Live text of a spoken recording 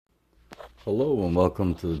Hello and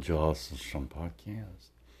welcome to the Joss and Shum podcast.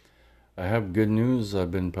 I have good news. I've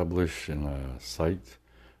been published in a site,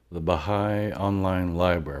 the Baha'i Online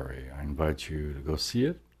Library. I invite you to go see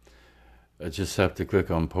it. I just have to click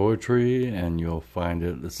on poetry and you'll find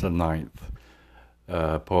it. It's the ninth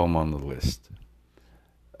poem on the list.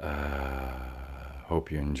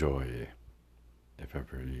 Hope you enjoy if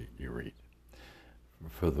ever you read,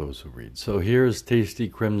 for those who read. So here's Tasty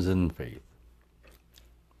Crimson Faith.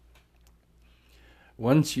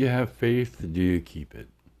 Once you have faith, do you keep it?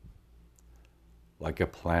 Like a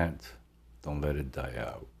plant, don't let it die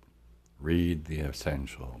out. Read the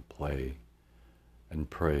essential, play and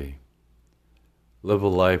pray. Live a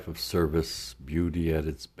life of service, beauty at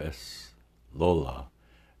its best. Lola,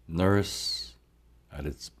 nurse at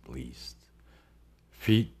its least.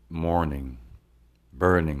 Feet mourning,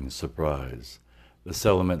 burning surprise. This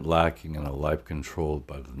element lacking in a life controlled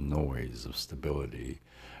by the noise of stability.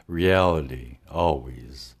 Reality,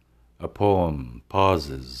 always. A poem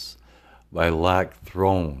pauses by lack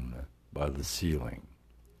thrown by the ceiling.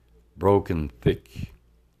 Broken thick,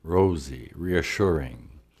 rosy,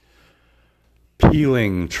 reassuring.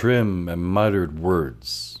 Peeling, trim, and muttered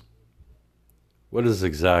words. What is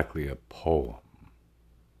exactly a poem?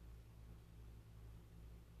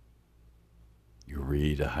 You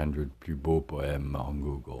read 100 plus beaux poèmes on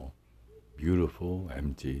Google. Beautiful,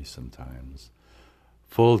 empty sometimes.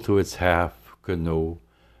 Full to its half, could know.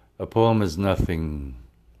 A poem is nothing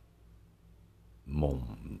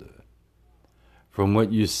monde. From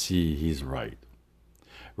what you see, he's right.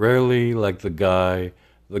 Rarely, like the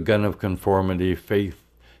gun of conformity, faith,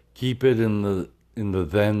 keep it in the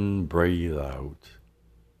then breathe out.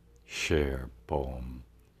 Share poem.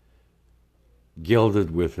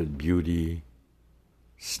 Gilded with it beauty,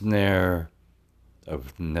 snare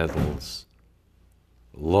of nettles.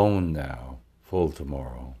 Lone now, full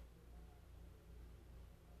tomorrow.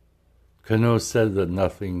 Cano said that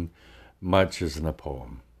nothing much is in a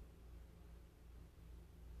poem.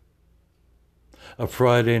 A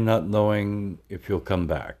Friday not knowing if you'll come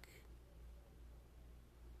back.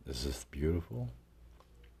 Is this beautiful?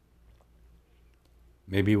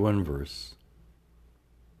 Maybe one verse.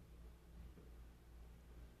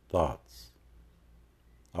 Thoughts.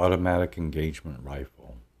 Automatic engagement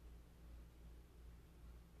rifle.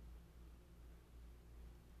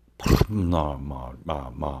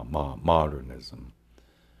 Modernism.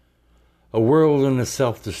 A world in a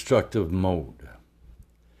self-destructive mode.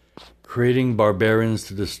 Creating barbarians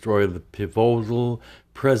to destroy the pivotal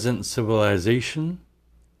present civilization?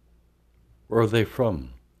 Where are they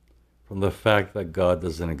from? From the fact that God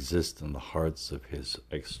doesn't exist in the hearts of his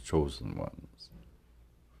ex-chosen ones.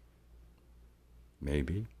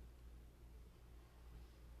 Maybe.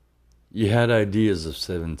 You had ideas of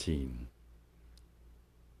 17.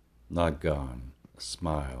 Not gone, a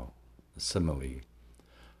smile, a simile,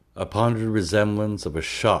 a pondered resemblance of a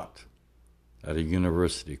shot at a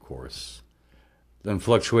university course, then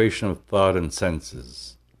fluctuation of thought and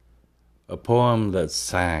senses, a poem that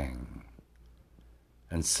sang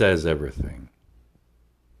and says everything.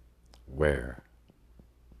 Where?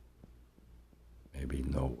 Maybe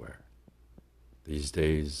nowhere. These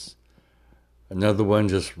days, another one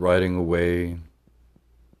just writing away,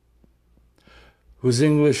 whose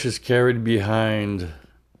English is carried behind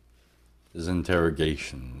his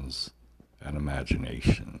interrogations and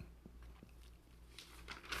imagination.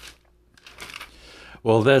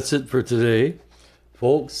 Well, that's it for today,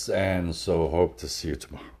 folks, and so hope to see you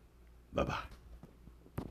tomorrow. Bye-bye.